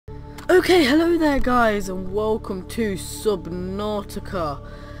Okay, hello there guys and welcome to Subnautica.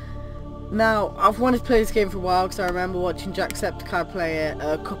 Now, I've wanted to play this game for a while because I remember watching Jacksepticeye play it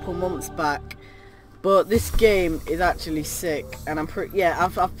a couple months back. But this game is actually sick, and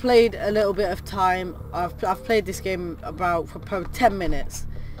I've played a little bit of time. I've played this game for probably 10 minutes,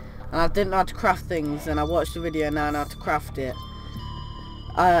 and I didn't know how to craft things, and I watched the video and now I know how to craft it.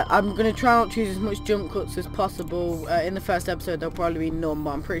 I'm going to try not to choose as much jump cuts as possible. In the first episode there'll probably be none,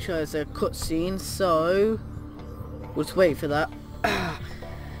 but I'm pretty sure there's a cutscene, so we'll just wait for that.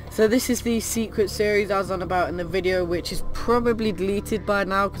 So this is the secret series I was on about in the video, which is probably deleted by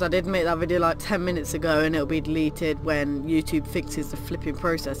now because I did make that video like 10 minutes ago and it'll be deleted when YouTube fixes the flipping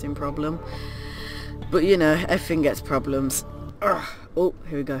processing problem. But you know, everything gets problems. Oh,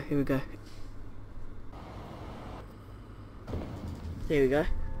 here we go. Here we go.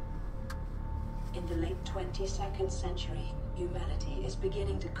 In the late 22nd century, humanity is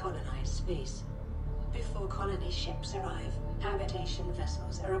beginning to colonize space. Before colony ships arrive, habitation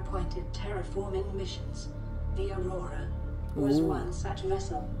vessels are appointed terraforming missions. The Aurora was one such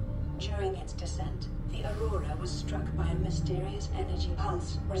vessel. During its descent, the Aurora was struck by a mysterious energy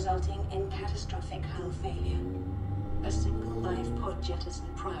pulse, resulting in catastrophic hull failure. A single life pod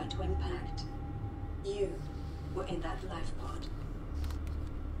jettisoned prior to impact. You were in that life pod.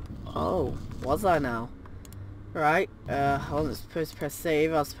 Oh, was I now? Right, I wasn't supposed to press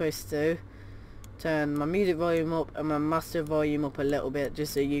save. I was supposed to turn my music volume up and my master volume up a little bit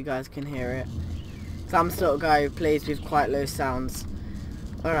just so you guys can hear it. So I'm the sort of guy who plays with quite low sounds.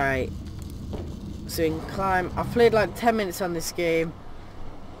 Alright, so we can climb. I've played like 10 minutes on this game.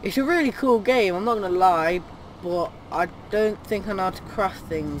 It's a really cool game, I'm not gonna lie, but I don't think I know how to craft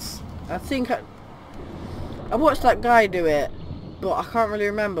things. I watched that guy do it, but I can't really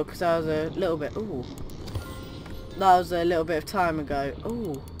remember because that was a little bit. Ooh, that was a little bit of time ago.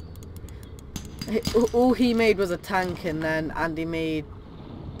 Ooh, all he made was a tank, and then Andy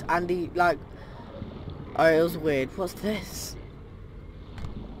like. Oh, it was weird. What's this?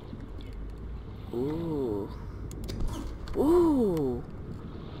 Ooh, ooh,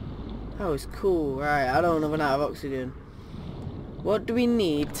 that was cool. Right, I don't run out of oxygen. What do we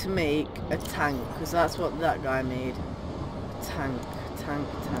need to make a tank? Because that's what that guy made. Tank.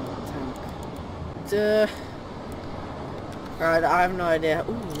 Duh. Right, I have no idea.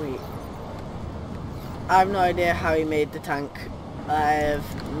 Ooh, wait. I have no idea how he made the tank. I have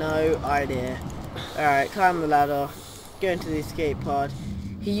no idea. Alright, climb the ladder. Go into the escape pod.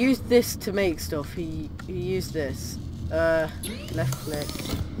 He used this to make stuff. He used this. Left click.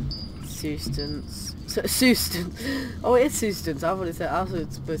 Substance. Oh, it is substance. I thought it said. I was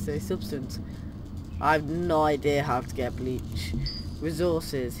supposed to say substance. I have no idea how to get bleach.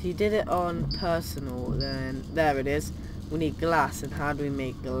 Resources. He did it on personal. Then there it is. We need glass. And how do we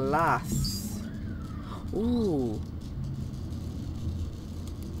make glass? Ooh.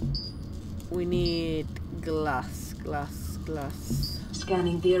 We need glass.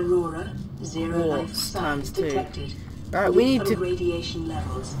 Scanning the Aurora. Zero life signs detected. Alright, we need to. Radiation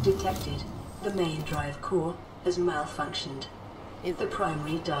levels detected. The main drive core has malfunctioned. The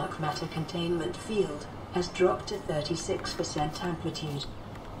primary dark matter containment field has dropped to 36% amplitude.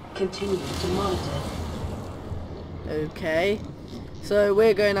 Continue to monitor. Okay, so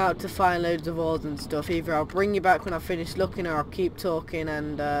we're going out to find loads of ores and stuff. Either I'll bring you back when I finish looking, or I'll keep talking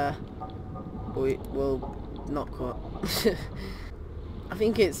and we'll not cut. I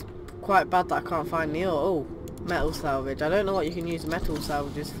think it's quite bad that I can't find the ore. Oh, metal salvage. I don't know what you can use metal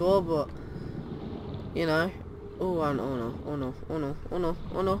salvages for, but you know. Oh no.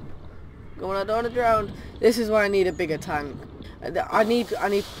 Come on, I don't want to drown. This is why I need a bigger tank. I need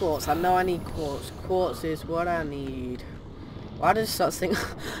quartz. I know I need quartz. Quartz is what I need. Why did I start singing?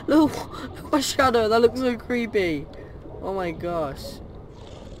 Look my shadow. That looks so creepy. Oh my gosh.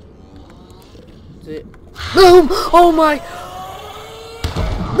 Is it? Boom! Oh my!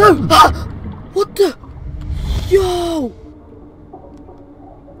 No! Ah! What the? Yo!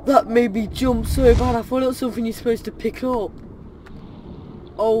 That made me jump so bad. I thought it was something you're supposed to pick up.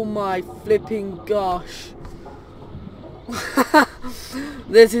 Oh my flipping gosh.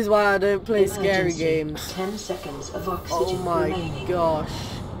 This is why I don't play scary games. 10 seconds of oxygen remaining. Gosh.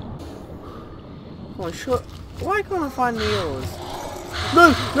 Come on, shut. Why can't I find the ores?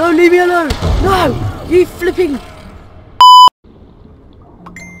 No, leave me alone. No, you flipping.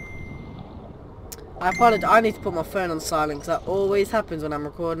 I apologize. I need to put my phone on silent because that always happens when I'm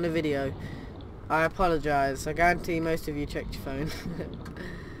recording a video. I apologize. I guarantee most of you checked your phone.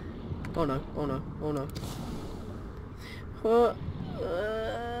 Oh no.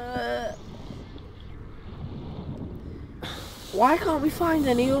 Why can't we find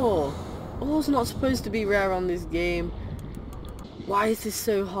any ore? Ore's not supposed to be rare on this game. Why is this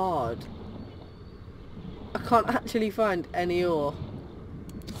so hard? I can't actually find any ore.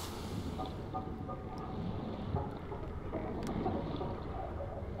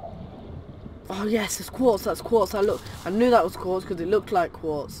 Oh yes, it's quartz, that's quartz. I knew that was quartz because it looked like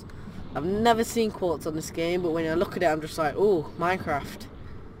quartz. I've never seen quartz on this game, but when I look at it I'm just like, oh, Minecraft.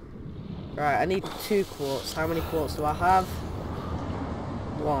 Right, I need 2 quartz. How many quartz do I have?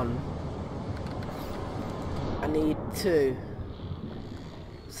 1. I need 2.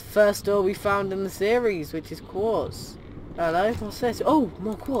 It's the first ore we found in the series, which is quartz. Hello, what's this? Oh,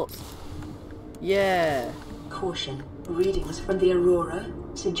 more quartz. Yeah. Caution. Readings from the Aurora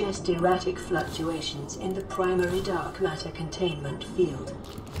suggest erratic fluctuations in the primary dark matter containment field.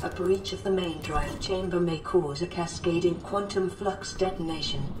 A breach of the main drive chamber may cause a cascading quantum flux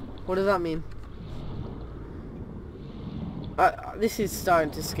detonation. What does that mean? This is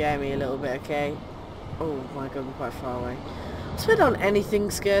starting to scare me a little bit, okay? Oh my god, I'm quite far away. I swear on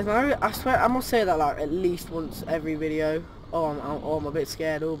anything scares me. I swear, I must say that like at least once every video. Oh, I'm a bit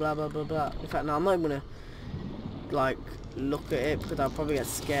scared, oh blah blah blah blah. In fact, no, I'm not even gonna like look at it because I'll probably get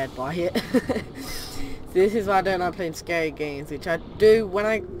scared by it. This is why I don't like playing scary games, which I do when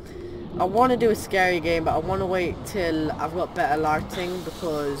I want to do a scary game, but I want to wait till I've got better lighting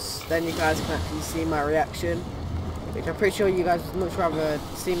because then you guys can actually see my reaction, which I'm pretty sure you guys would much rather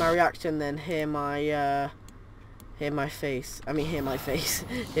see my reaction than hear my face. I mean hear my face.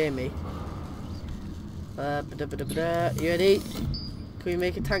 Hear me. You ready? Can we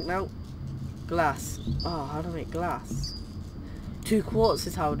make a tank now? Glass. Oh, how do I make glass? 2 quartz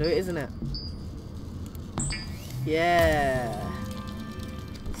is how I do it, isn't it? Yeah.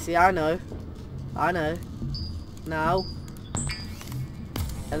 See, I know. Now.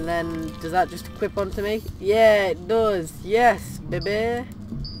 And then, does that just equip onto me? Yeah, it does. Yes, baby.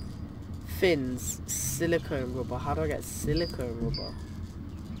 Fins. Silicone rubber. How do I get silicone rubber?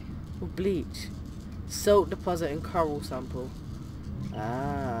 Oh, bleach. Salt deposit and coral sample.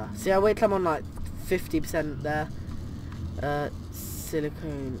 Ah. See, I wait till I'm on like 50% there.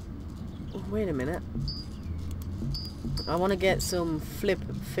 Silicone. Oh, wait a minute. I want to get some flip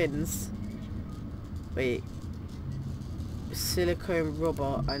fins. Wait. Silicone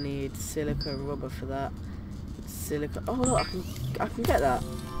rubber. I need silicone rubber for that. Silicone. Oh look, I can get that.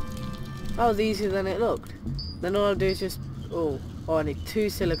 That was easier than it looked. Then all I'll do is just. Oh, I need 2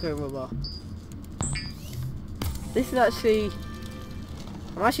 silicone rubber. This is actually.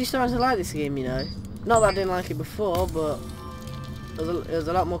 I'm actually starting to like this game, you know. Not that I didn't like it before, but it was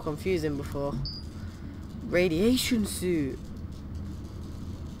a lot more confusing before. Radiation suit.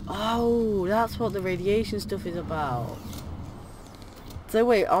 Oh, that's what the radiation stuff is about. So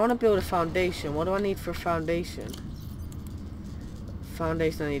wait, I want to build a foundation. What do I need for a foundation?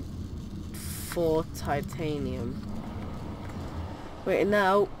 Foundation, I need 4 titanium. Wait, and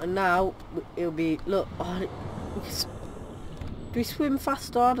now it'll be, look, oh, do we swim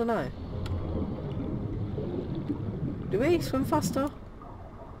faster? I don't know. Do we swim faster?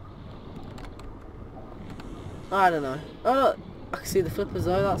 I don't know. Oh look, I can see the flippers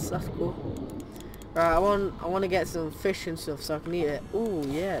though. That's cool. Right, I want to get some fish and stuff so I can eat it. Ooh,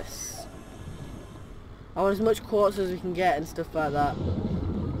 yes. I want as much quartz as we can get and stuff like that.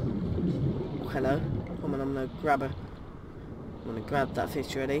 Oh, hello. Come on, I'm gonna grab her. I'm gonna grab that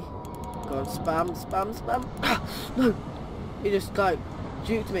fish already. Go on, spam, spam, spam. Ah, no! You just like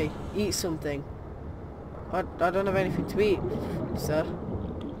juked me. Eat something. I don't have anything to eat, sir.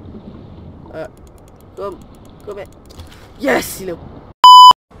 Come here. Yes, you little.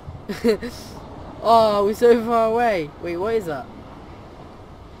 Oh, we're so far away. Wait, what is that?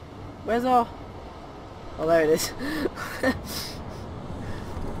 Where's our? Oh, there it is.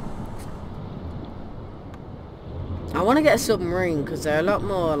 I want to get a submarine because they're a lot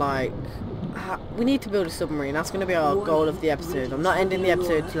more like. We need to build a submarine. That's going to be our goal of the episode. I'm not ending the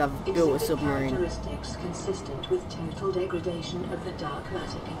episode till I've built a submarine. Characteristics consistent with total degradation of the dark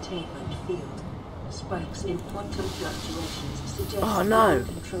matter containment field. Spikes in quantum fluctuations suggest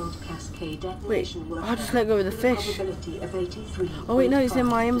controlled cascade detonation. Wait, I'll just let go of the fish. Oh wait, no, it's in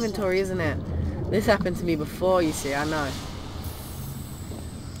my inventory, isn't it? This happened to me before, you see, I know.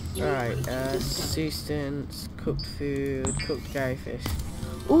 Alright, substance, cooked food, cooked Gary fish.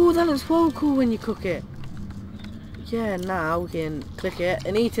 Oh, that looks well cool when you cook it. Yeah, now we can click it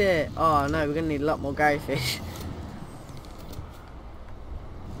and eat it. Oh no, we're going to need a lot more Gary fish.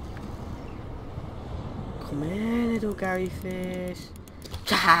 Come here, little Gary fish.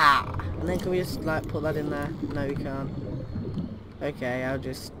 Cha! And then can we just like put that in there? No, we can't. Okay, I'll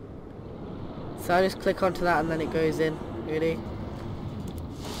just... So I just click onto that and then it goes in. Ready?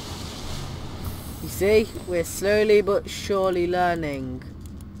 You see? We're slowly but surely learning.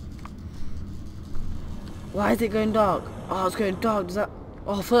 Why is it going dark? Oh, it's going dark. Does that...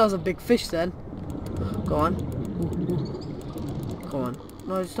 Oh, I thought that was a big fish then. Go on. Ooh, ooh. Go on.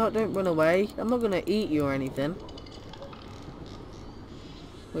 No, don't run away. I'm not going to eat you or anything.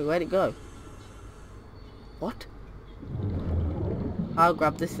 Wait, where'd it go? What? I'll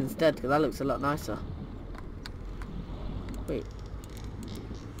grab this instead because that looks a lot nicer. Wait.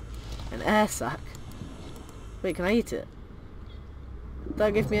 An air sac? Wait, can I eat it? Did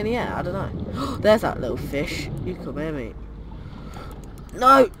that give me any air? I don't know. There's that little fish. You come here, mate.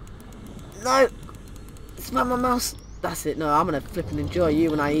 No! No! Smell my mouse. That's it. No, I'm going to flip and enjoy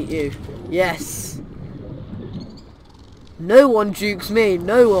you when I eat you. Yes! No one jukes me.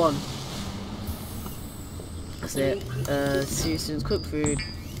 No one. That's it. See you soon. Cooked food.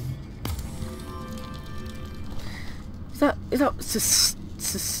 Is that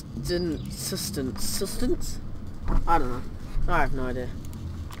sustenance? I don't know. I have no idea.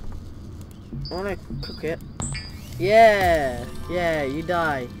 I want to cook it. Yeah, yeah, you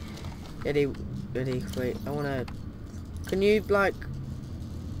die. Eddie, wait, I want to... Can you, like,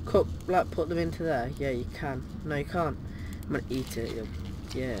 cook, like, put them into there? Yeah, you can. No, you can't. I'm going to eat it.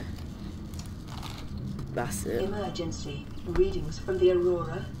 Yeah. That's it. Emergency. Readings from the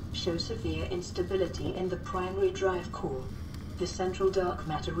Aurora show severe instability in the primary drive core. The central dark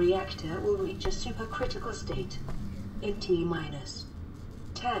matter reactor will reach a supercritical state in T-minus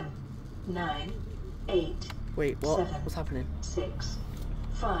 10, 9, 8, wait, what? 7, What's happening? 6,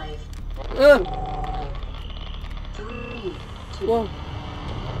 5, 4, 3, 2. Whoa.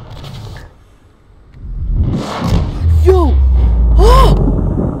 Yo! Oh!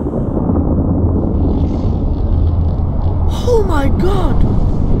 Oh my god!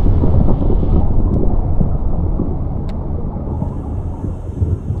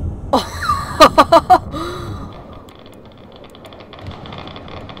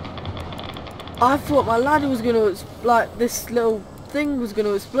 I thought my ladder was gonna, like, this little thing was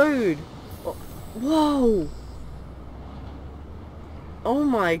gonna explode. Oh, whoa! Oh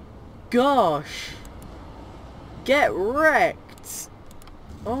my gosh! Get wrecked!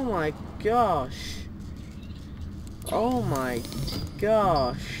 Oh my gosh! Oh my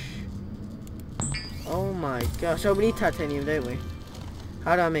gosh! Oh my gosh! Oh, we need titanium, don't we?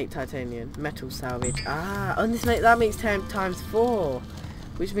 How do I make titanium? Metal salvage. Ah, and that makes 10 times 4.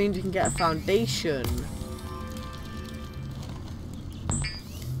 Which means you can get a foundation.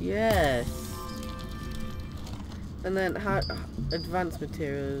 Yes. And then advanced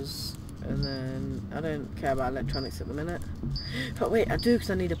materials. And then I don't care about electronics at the minute. But wait, I do because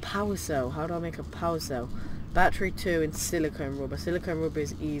I need a power cell. How do I make a power cell? Battery 2 and silicone rubber. Silicone rubber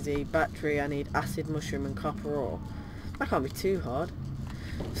is easy. Battery, I need acid mushroom and copper ore. That can't be too hard.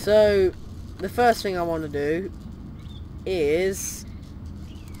 So the first thing I want to do is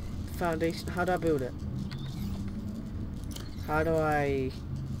foundation. How do I build it? How do I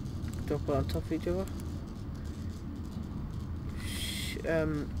put it on top of each other?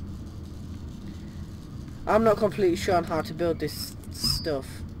 I'm not completely sure on how to build this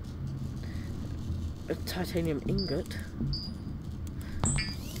stuff. A titanium ingot.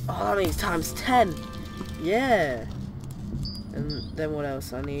 Oh, that means times 10. Yeah. And then what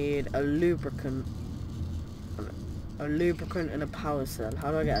else? I need a lubricant. A lubricant and a power cell. How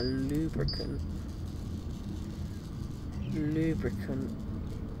do I get a lubricant? Lubricant.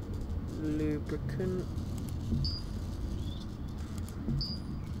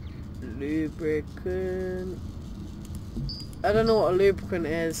 I don't know what a lubricant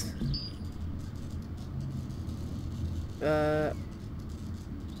is.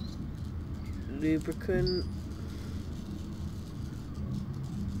 Lubricant.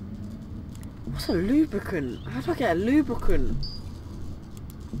 What's a lubricant? How do I get a lubricant?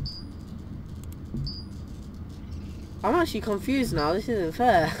 I'm actually confused now. This isn't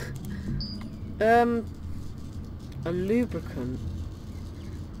fair. A lubricant.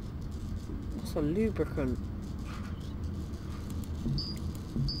 What's a lubricant?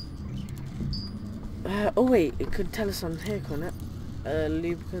 Oh wait, it could tell us on here, couldn't it?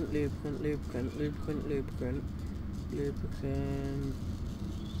 Lubricant.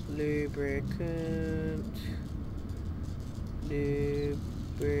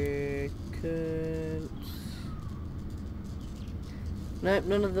 Nope,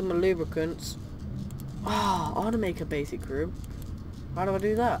 none of them are lubricants. Oh, I want to make a basic room. How do I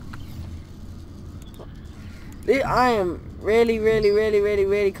do that? I am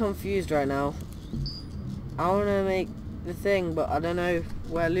really confused right now. I want to make the thing, but I don't know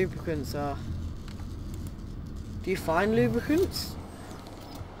where lubricants are. Do you find lubricants?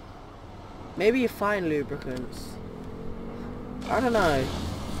 Maybe you find lubricants. I don't know.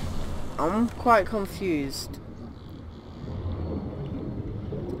 I'm quite confused.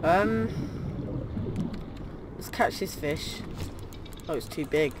 Let's catch this fish. Oh, it's too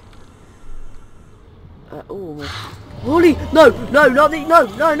big. Oh, Wally! No! No! Not the... No!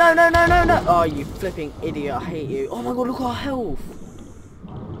 No! No! No! No! No! No! Oh, you flipping idiot! I hate you. Oh my god! Look at our health.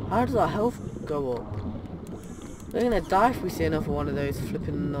 How does our health go up? We're gonna die if we see another one of those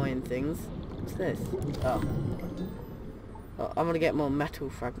flipping annoying things. What's this? Oh. Oh, I'm gonna get more metal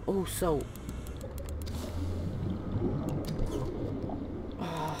fragments. Oh, salt.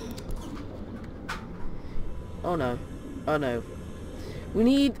 Oh no. Oh no. We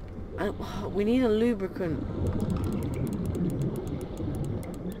need a lubricant.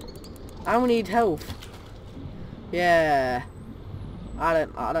 And we need health. Yeah. I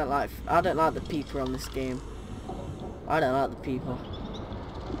don't like the people on this game. I don't like the people.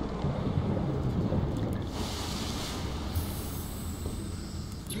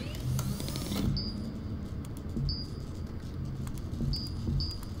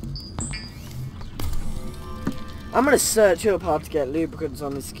 I'm gonna search up how to get lubricants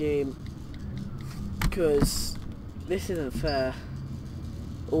on this game, because this isn't fair.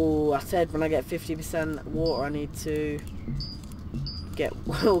 Oh, I said when I get 50% water I need to get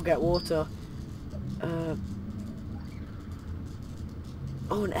water.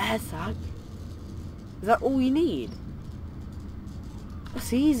 Oh, an air sac. Is that all you need?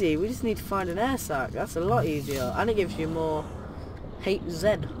 That's easy. We just need to find an air sac. That's a lot easier, and it gives you more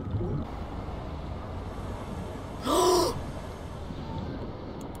HZ.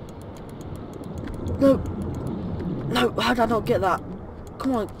 No! No! How did I not get that?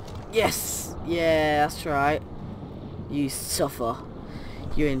 Come on! Yes! Yeah, that's right. You suffer.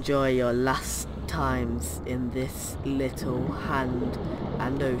 You enjoy your last times in this little hand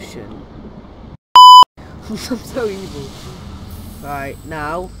and ocean. I'm so evil. Right,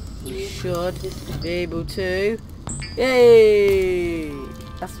 now we should be able to... Yay!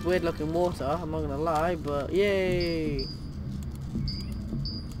 That's weird looking water, I'm not gonna lie, but yay!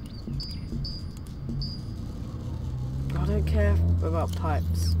 I don't care about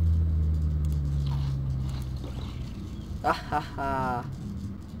pipes. Ahaha.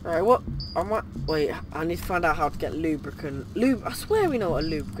 Alright, what? Wait, I need to find out how to get lubricant. I swear we know what a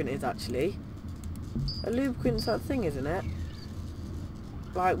lubricant is actually. A lubricant's that thing, isn't it?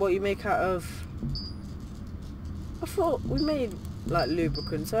 Like what you make out of... I thought we made like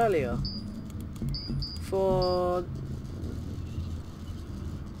lubricants earlier. For...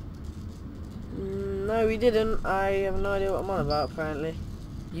 No, we didn't. I have no idea what I'm on about, apparently.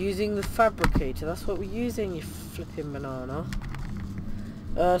 Using the fabricator. That's what we're using, you flipping banana.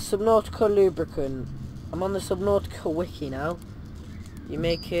 Subnautica lubricant. I'm on the Subnautica wiki now. You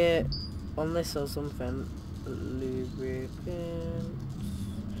make it on this or something. Lubricant.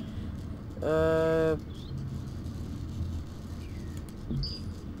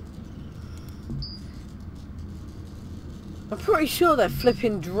 I'm pretty sure they're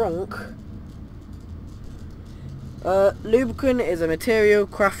flipping drunk. Lubricant is a material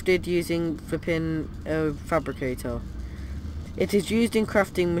crafted using flipping fabricator. It is used in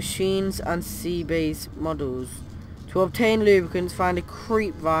crafting machines and sea-based models. To obtain lubricants, find a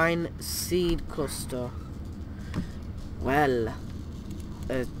creep vine seed cluster. Well,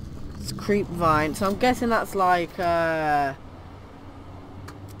 it's creep vine, so I'm guessing that's like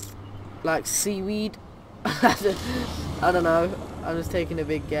seaweed. I don't know. I'm just taking a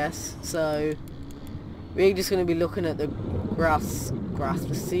big guess. So we're just going to be looking at the grass,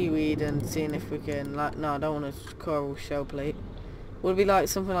 the seaweed, and seeing if we can, like, no, I don't want a coral shell plate. Would it be like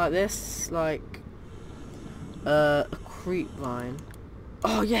something like this, like a creep vine?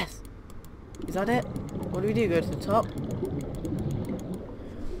 Oh yes, is that it? What do we do? Go to the top.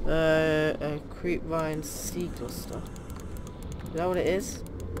 A creep vine seed cluster. Is that what it is?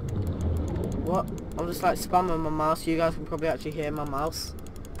 What? I'm just like spamming my mouse. You guys can probably actually hear my mouse.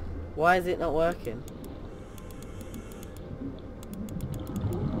 Why is it not working?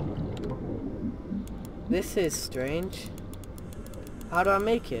 This is strange. How do I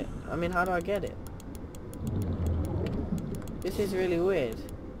make it? I mean, how do I get it? This is really weird.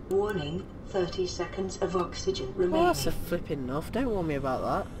 Warning, 30 seconds of oxygen remaining. Oh, that's a flipping enough. Don't warn me about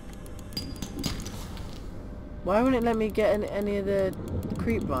that. Why wouldn't it let me get any of the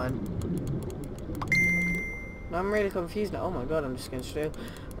creep vine? I'm really confused now. Oh my god, I'm just going straight.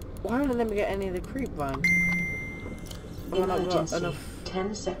 Why wouldn't it let me get any of the creep vine? Have I not got enough?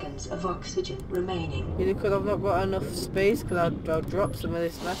 10 seconds of oxygen remaining. Either because I've not got enough space, because I'll drop some of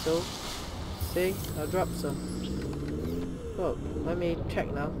this metal. See? I'll drop some. Look, let me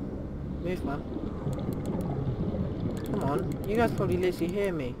check now. Move, man. Come on. You guys probably literally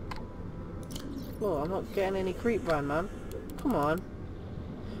hear me. Look, I'm not getting any creep van, man. Come on.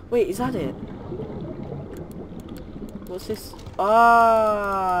 Wait, is that it? What's this?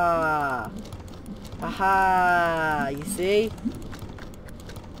 Ah! Aha! You see?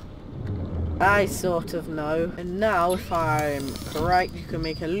 I sort of know. And now, if I'm correct, you can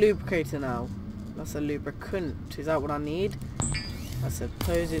make a lubricator now. That's a lubricant. Is that what I need? I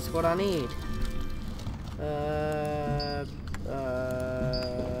suppose it's what I need.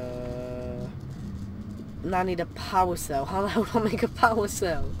 And I need a power cell. How the hell do I make a power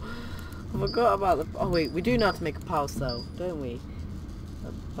cell? I forgot about the... Oh wait, we do know how to make a power cell, don't we?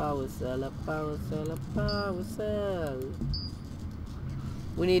 A power cell, a power cell, a power cell.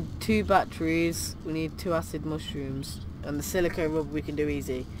 We need 2 batteries, we need 2 acid mushrooms, and the silicone rubber we can do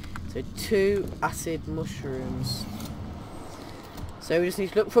easy. So 2 acid mushrooms. So we just need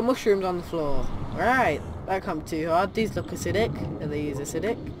to look for mushrooms on the floor. Alright, that can't be too hard. These look acidic. Are these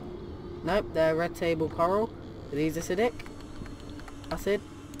acidic? Nope, they're red table coral. Are these acidic? Acid?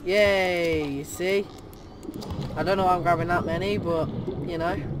 Yay, you see? I don't know why I'm grabbing that many, but, you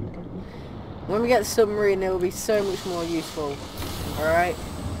know. When we get the submarine, it will be so much more useful. Alright?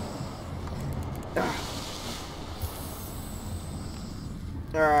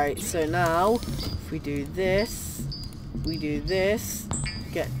 Alright, so now, if we do this,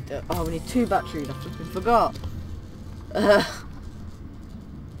 get... oh, we need 2 batteries, I flipping forgot.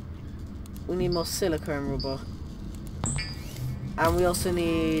 We need more silicone rubber. And we also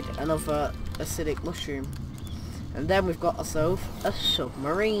need another acidic mushroom. And then we've got ourselves a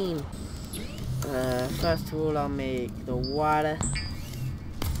submarine. First of all, I'll make the water.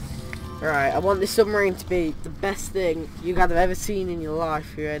 Right, I want this submarine to be the best thing you guys have ever seen in your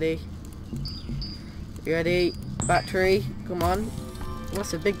life. You ready? You ready? Battery, come on.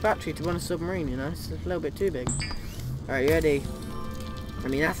 That's a big battery to run a submarine, you know. It's a little bit too big. Alright, you ready? I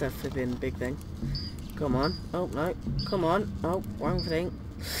mean, that's a flipping big thing. Come on. Oh, no. Come on. Oh, wrong thing.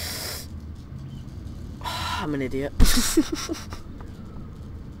 I'm an idiot.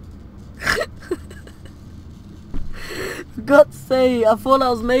 For God's sake, I thought I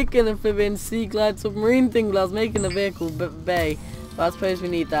was making a flipping sea glide submarine thing, but I was making a vehicle bay. But I suppose we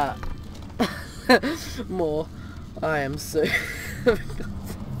need that. More. I am so...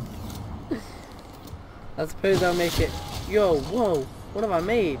 I suppose I'll make it... Yo, whoa. What have I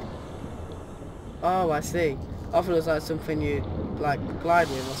made? Oh, I see. I thought it was like something you like glide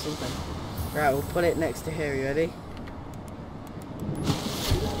with or something. Right, we'll put it next to here. You ready?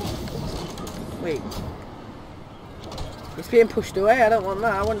 Wait. It's being pushed away. I don't want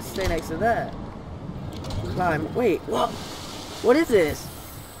that. I want it to stay next to there. Climb. Wait, what? What is this?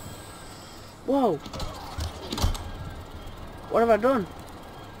 Whoa. What have I done?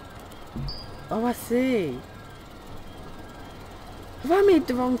 Oh, I see. Have I made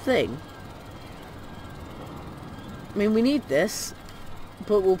the wrong thing? I mean, we need this,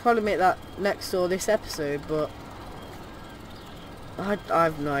 but we'll probably make that next or this episode, but I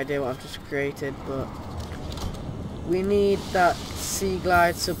have no idea what I've just created, but we need that sea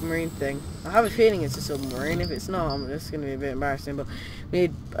glide submarine thing. I have a feeling it's a submarine. If it's not, it's going to be a bit embarrassing, but we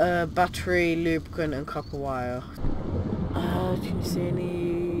need battery, lubricant and copper wire. Do you see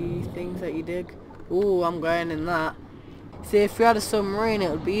any things that you dig? Ooh, I'm going in that. See, if we had a submarine, it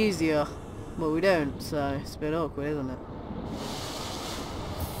would be easier. But we don't, so it's a bit awkward, isn't it?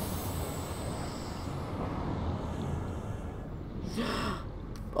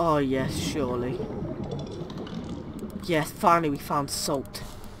 Oh, yes, surely. Yes, finally we found salt.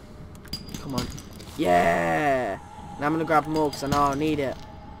 Come on. Yeah! Now I'm going to grab more because I know I'll need it.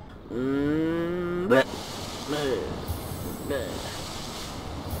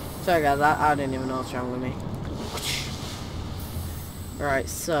 Sorry guys, I didn't even know what's wrong with me. Right,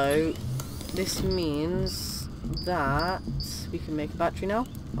 so this means that we can make a battery now,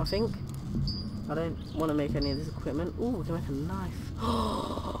 I think. I don't want to make any of this equipment. Ooh, we can make a knife.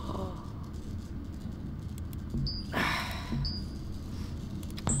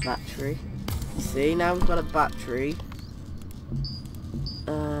 Battery. See, now we've got a battery.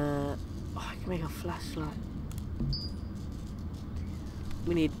 Oh, I can make a flashlight.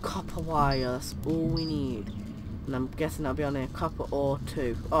 We need copper wire, that's all we need. And I'm guessing that'll be on here, copper or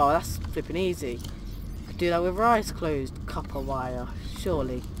 2. Oh, that's flipping easy. Could do that with our eyes closed. Copper wire,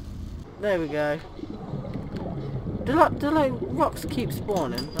 surely. There we go. Do like rocks keep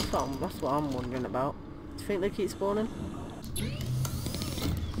spawning? That's what I'm wondering about. Do you think they keep spawning?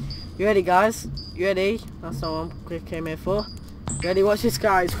 You ready, guys? You ready? That's what I came here for. You ready? Watch this,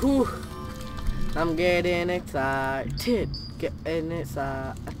 guys. Whew. I'm getting excited. get in its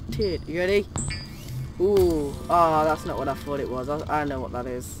tit. You ready? Ooh, oh, that's not what I thought it was. I know what that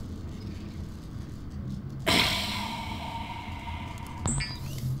is.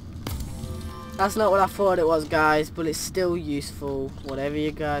 That's not what I thought it was, guys, but it's still useful. Whatever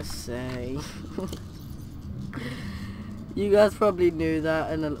you guys say. You guys probably knew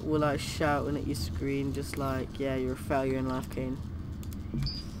that and were like shouting at your screen just like, yeah, you're a failure in life, Kane.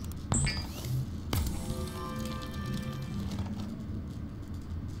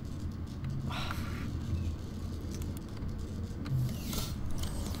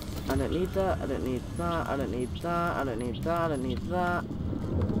 I don't need that, I don't need that, I don't need that, I don't need that, I don't need that.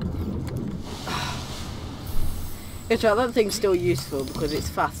 It's right, that thing's still useful because it's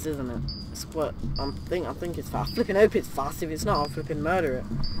fast, isn't it? It's what I think it's fast. I flipping hope it's fast. If it's not, I'll flipping murder it.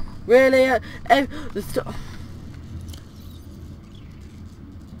 Really?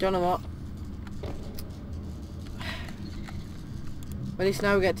 Don't know what. At least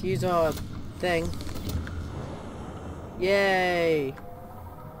now we get to use our thing. Yay!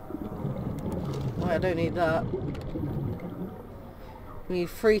 Wait, I don't need that. We need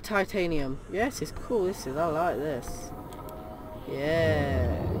 3 titanium. Yes, it's cool. I like this.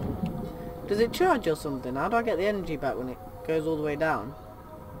 Yeah. Does it charge or something? How do I get the energy back when it goes all the way down?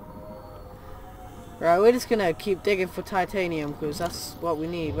 Right, we're just gonna keep digging for titanium because that's what we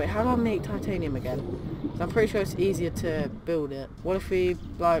need. Wait, how do I make titanium again? 'Cause I'm pretty sure it's easier to build it. What if we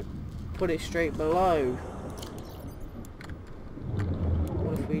like put it straight below?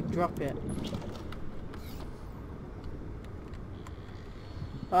 What if we drop it?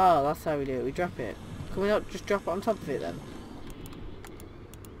 Oh, that's how we do it. We drop it. Can we not just drop it on top of it then?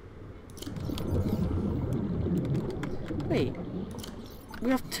 Wait. We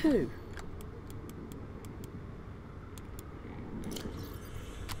have 2.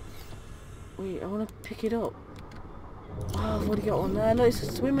 Wait, I want to pick it up. Oh, I've already got one there. Look,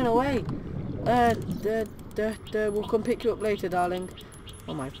 it's swimming away. We'll come pick you up later, darling.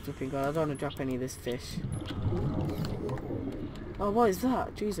 Oh my flipping god, I don't want to drop any of this fish. Oh, what is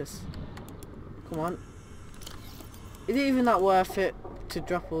that? Jesus. Come on. Is it even that worth it to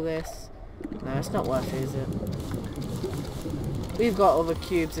drop all this? No, it's not worth it, is it? We've got other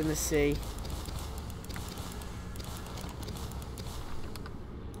cubes in the sea.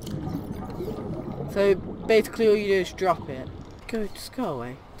 So, basically all you do is drop it. Just go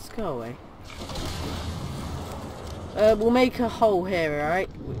away. Just go away. We'll make a hole here, alright?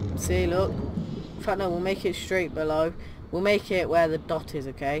 See, look. In fact, no, we'll make it straight below. We'll make it where the dot is,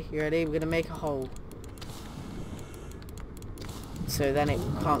 okay? You ready? We're going to make a hole. So then it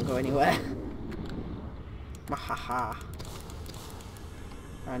can't go anywhere. Mahaha.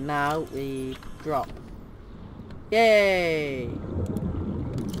 And now we drop. Yay!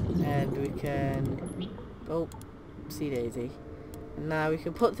 And we can... Oh, see daisy. And now we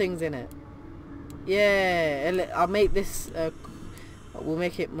can put things in it. Yeah! And I'll make this... we'll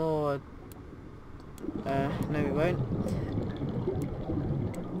make it more... no we won't.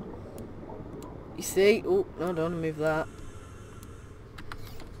 You see? Oh, no, I don't want to move that.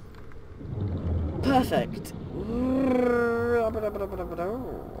 Perfect.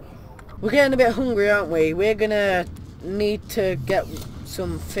 We're getting a bit hungry, aren't we? We're gonna need to get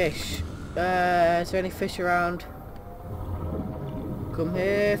some fish. Is there any fish around? Come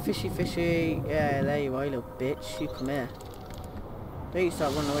here, fishy fishy. Yeah, there you are, you little bitch. You come here. Don't you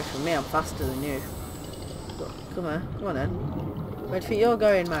start running away from me, I'm faster than you. Come on, come on then. Where do you think you're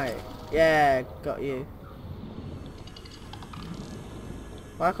going, mate? Yeah, got you.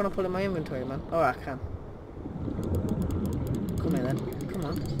 Why can't I pull in my inventory, man? Oh, I can. Come here then. Come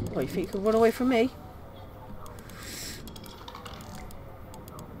on. Oh, you think you can run away from me?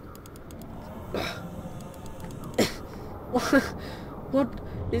 What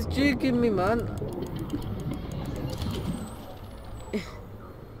is juking me, man?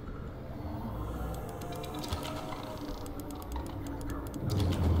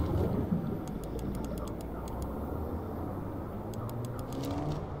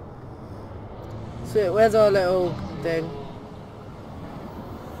 So, where's our little thing?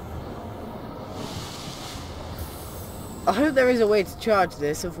 I hope there is a way to charge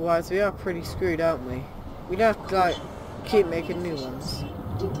this, otherwise we are pretty screwed, aren't we? We'd have to, like, keep making new ones.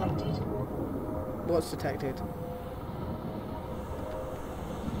 Detected. What's detected?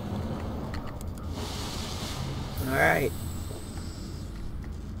 Alright.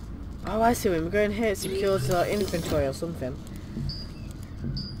 Oh, I see. When we go in here, it secures our inventory or something.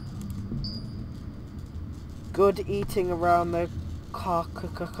 Good eating around the car.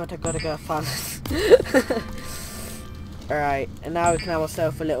 Gotta go fast. Alright, and now we can have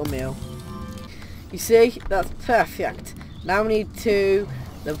ourselves a little meal. You see? That's perfect. Now we need to,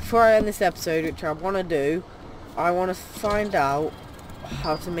 before I end this episode, which I want to do, I want to find out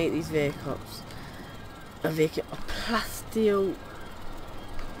how to make these vehicles. A plasteel.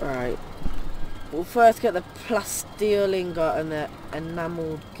 Right. We'll first get the plasteel ingot and the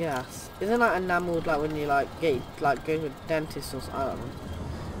enamelled gas. Isn't that enamelled like when you like go to a dentist or something? I don't know.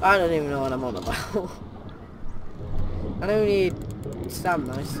 I don't even know what I'm on about. I know we need sand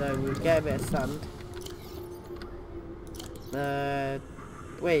though, so we'll get a bit of sand.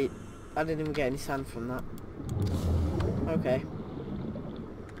 Wait, I didn't even get any sand from that. Okay.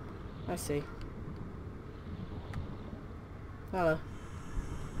 I see. Hello.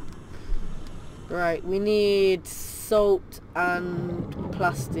 Right, we need salt and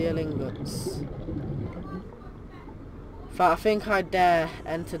plasteel ingots. In fact, I think I dare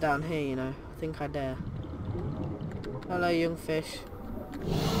enter down here, you know. I think I dare. Hello, young fish.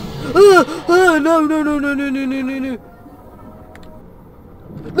 No, no, no, no, no, no, no, no, no.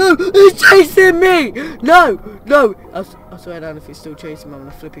 No, he's chasing me! No, no! I swear down, if he's still chasing me, I'm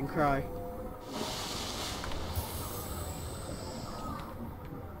gonna flipping cry.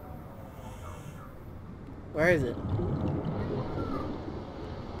 Where is it?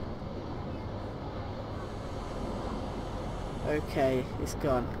 Okay, it's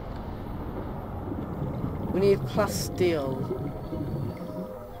gone. We need plasteel,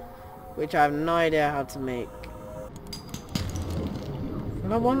 which I have no idea how to make. I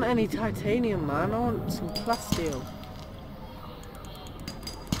don't want any titanium, man. I want some plasteel.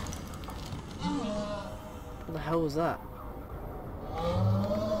 What the hell was that?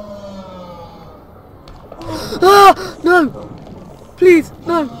 Ah! No! Please!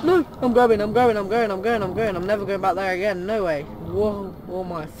 No! No! I'm going, I'm going, I'm going, I'm going, I'm going. I'm never going back there again. No way. Whoa. Oh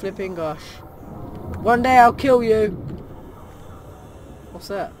my flipping gosh. One day I'll kill you. What's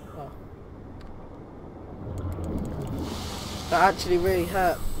that? Oh. That actually really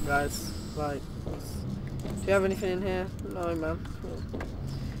hurt, guys. Like, do you have anything in here? No, man.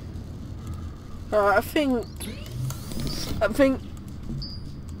 Alright, I think...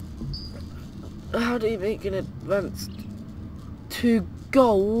 How do you make an advanced to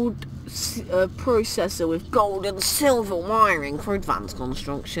gold processor with gold and silver wiring for advanced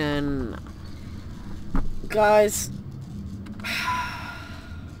construction? Guys,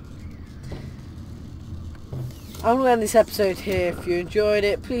 I'm going to end this episode here. If you enjoyed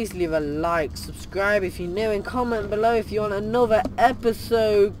it, please leave a like, subscribe if you're new, and comment below if you want another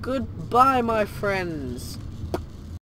episode. Goodbye, my friends.